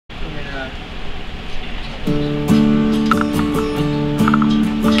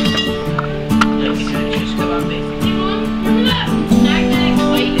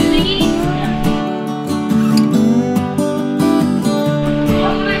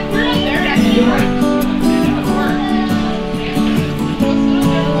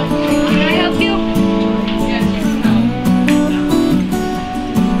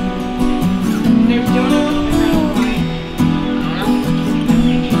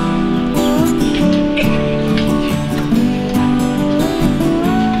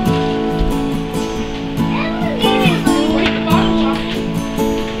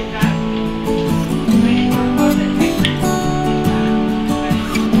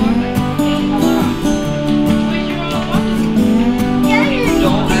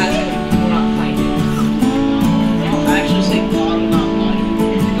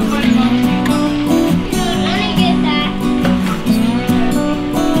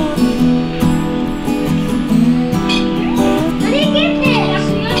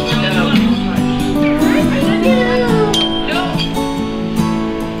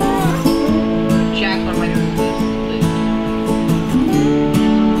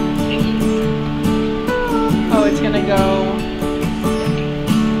it's gonna go.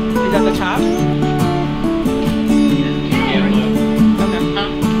 Is that the top?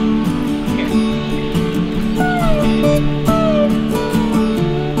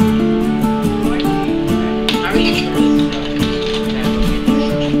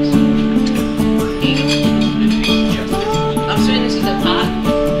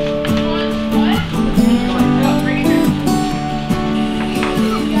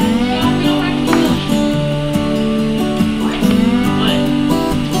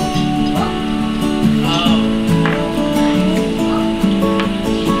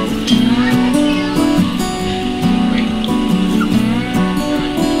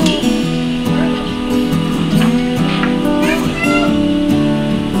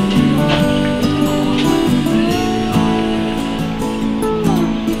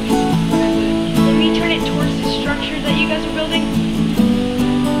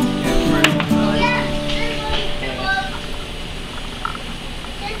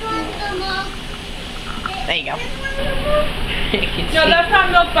 There you go. No, that's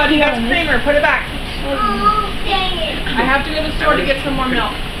not milk, buddy. That's creamer. Put it back. Oh, dang it. I have to go to the store to get some more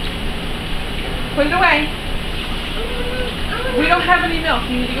milk. Put it away. We don't have any milk.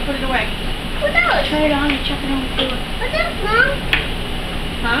 You need to go put it away. What else? Try it on and chuck it on the floor. What else, Mom?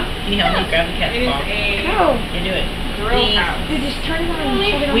 Huh? Can you help me grab the cat's It is paw? a You do it. grill house. Dude, just turn it on and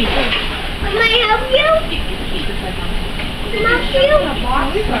chuck it on Wait. the floor. Can I help you? Can I help you?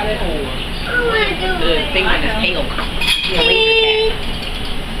 We got it. I want to do The it. thing on his tail. Please.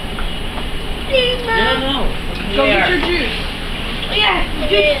 Please, Mom. No. Go get your juice. Yeah,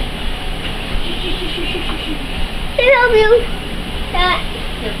 juice. Can I help you?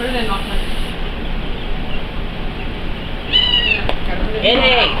 Here, put it in, Lachlan. It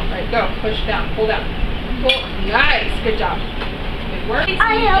ain't. Alright, go. Push down. Pull down. Pull. Nice. Good job. It works.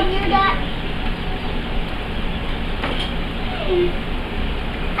 I help you, Dad.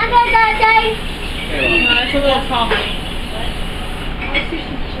 I got that, Dad. No, that's a little tall, honey.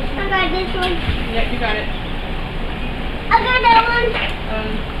 I got this one. Yep, you got it. I got that one.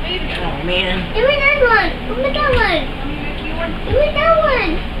 Oh, man. Give me that one. Give me that one. Give me that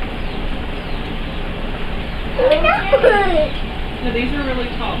one. Give me that one. No, these are really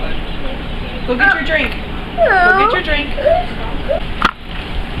tall, but go get your drink. No. Go get your drink.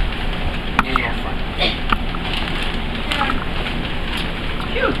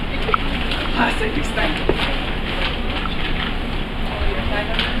 Cute. Plastic expensive.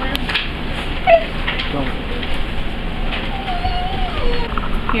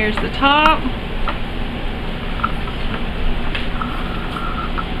 Here's the top.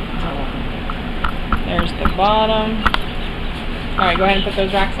 There's the bottom. Alright, go ahead and put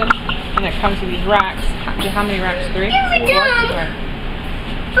those racks in. And it comes with these racks. How many racks? 3?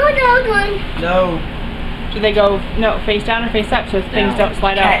 Oh, that one. No. Do they go, face down or face up so things don't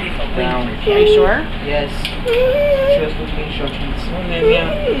slide out? Down. Are you sure? Yes. Just with the instructions.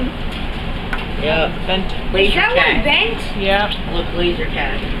 Yeah. Bent. Laser cat. bent? Yeah. Look, laser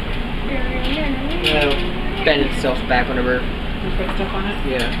cat. No. Bend itself back whenever. You put stuff on it?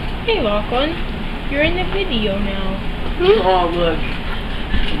 Yeah. Hey, Lachlan. You're in the video now. Oh, look.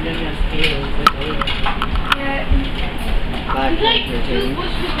 And then that's tails. Black routine.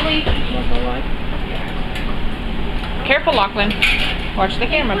 Not gonna lie. Careful, Lachlan. Watch the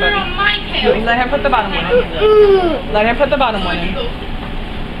camera, Put it buddy. on my tail. Let him put the bottom one in. Let him put the bottom one in. Go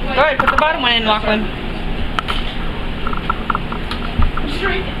ahead, put the bottom one in, Lachlan.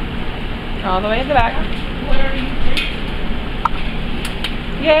 All the way at the back.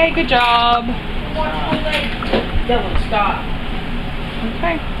 Yay, good job. That one, stop.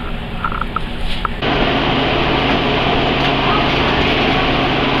 Okay.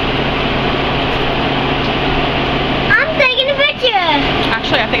 I'm taking a picture.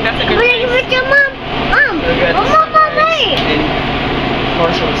 Actually, I think that's a good I'm taking a place. picture, Mom. Mom. Look at the Mom, sunrise and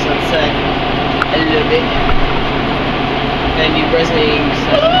partial sunset. I love it. And you resonating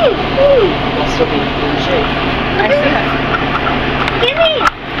sun while still being in shape. I see that. Give me.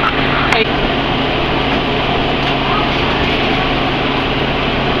 Hey.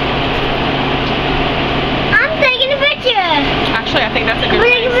 I'm taking a picture. Actually, I think that's a I'm good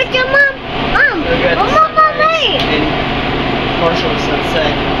taking a place. picture, Mom. Mom. Look at the sunrise and partial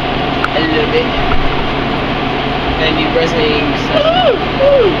sunset. I love it. And you resonating sun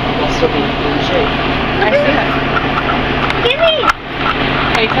while still being in shape. I see that. Give me.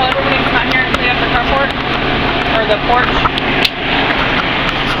 Hey, tell everybody to come out here and clean up the carport. Or the porch.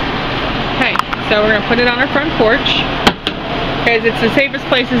 Okay, so we're going to put it on our front porch. Because it's the safest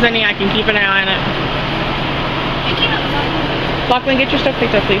place as any. I can keep an eye on it. Lachlan, get your stuff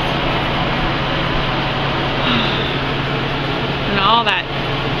picked up, please. all that.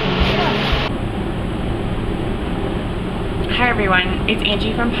 Hi everyone, it's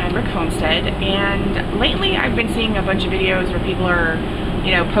Angie from Brooke Homestead, and lately I've been seeing a bunch of videos where people are,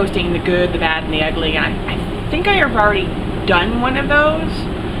 you know, posting the good, the bad, and the ugly, and I think I have already done one of those.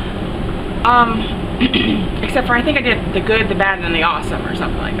 Except for I think I did the good, the bad, and then the awesome or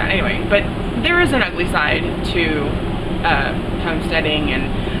something like that. Anyway, but there is an ugly side to homesteading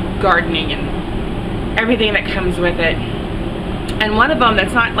and gardening and everything that comes with it. And one of them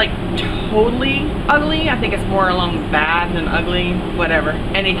that's not like totally ugly, I think it's more along bad than ugly, whatever.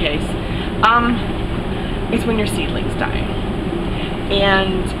 Any case, it's when your seedlings die.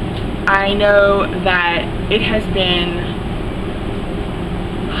 And I know that it has been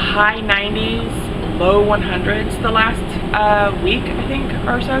high 90s, low 100s the last week, I think,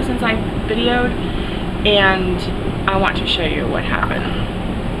 or so since I videoed, and I want to show you what happened.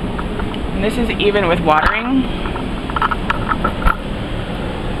 And this is even with watering.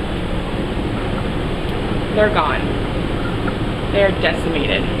 They're gone. They're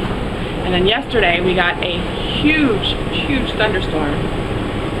decimated. And then yesterday we got a huge, huge thunderstorm,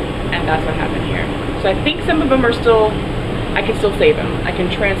 and that's what happened here. So I think some of them are still, I can still save them. I can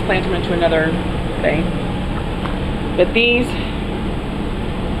transplant them into another thing. But these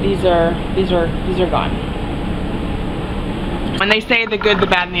are gone. When they say the good, the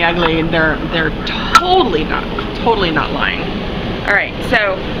bad, and the ugly, they're totally not lying. All right,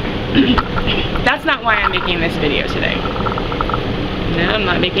 so that's not why I'm making this video today. No, I'm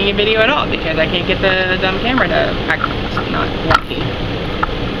not making a video at all because I can't get the dumb camera to act not wacky.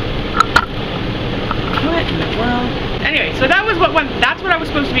 What in the world? Anyway, so that's what I was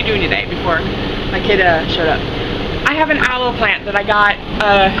supposed to be doing today before my kid showed up. I have an aloe plant that I got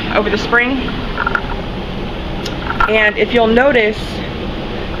over the spring, and if you'll notice,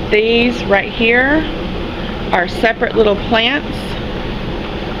 these right here are separate little plants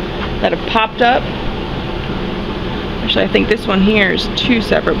that have popped up. Actually, I think this one here is two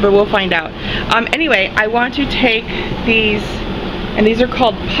separate, but we'll find out. Anyway, I want to take these, and these are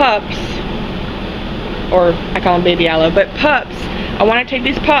called pups, or I call them baby aloe, but pups. I want to take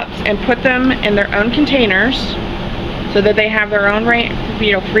these pups and put them in their own containers so that they have their own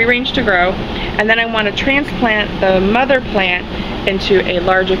free range to grow, and then I want to transplant the mother plant into a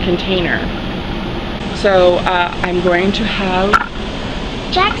larger container. So I'm going to have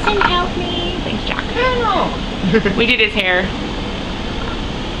Jackson help me. Thanks, Jack. We did his hair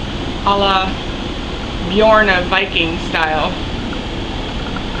a la Bjorn of Viking style.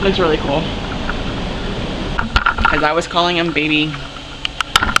 Looks really cool. As I was calling him baby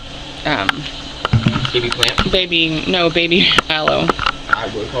Baby plant? Baby aloe.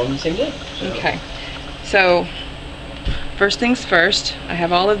 I would call them the same thing. So. Okay. So, first things first, I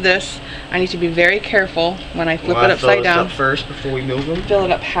have all of this. I need to be very careful when I flip it upside down. Fill this up first before we move them? Fill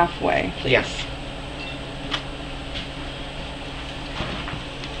it up halfway, please. Yes.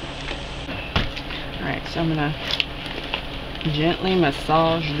 Alright, so I'm gonna gently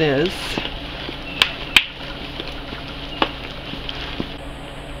massage this.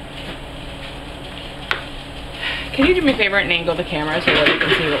 Can you do me a favor and angle the camera so that we can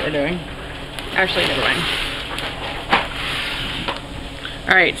see what we're doing? Actually, never mind.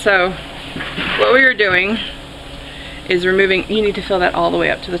 Alright, so what we were doing is removing, you need to fill that all the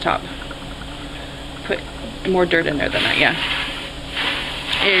way up to the top. Put more dirt in there than that, yeah.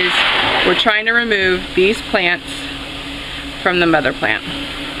 We're trying to remove these plants from the mother plant.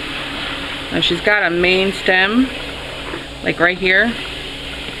 Now she's got a main stem, like right here,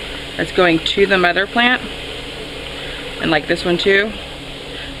 that's going to the mother plant. And like this one too,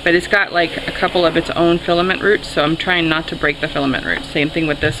 but it's got like a couple of its own filament roots, so I'm trying not to break the filament roots. Same thing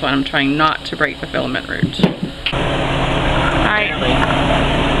with this one, I'm trying not to break the filament roots. Alright.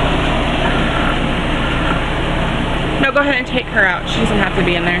 No, go ahead and take her out. She doesn't have to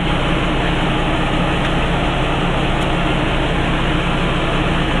be in there.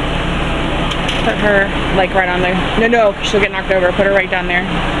 Put her like right on there. No, she'll get knocked over. Put her right down there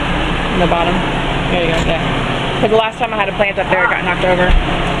on the bottom. There you go, there. Because the last time I had a plant up there, it got knocked over.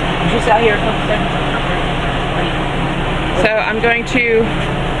 Just out here a couple seconds. So I'm going to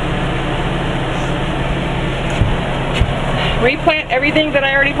replant everything that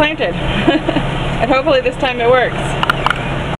I already planted. And hopefully this time it works.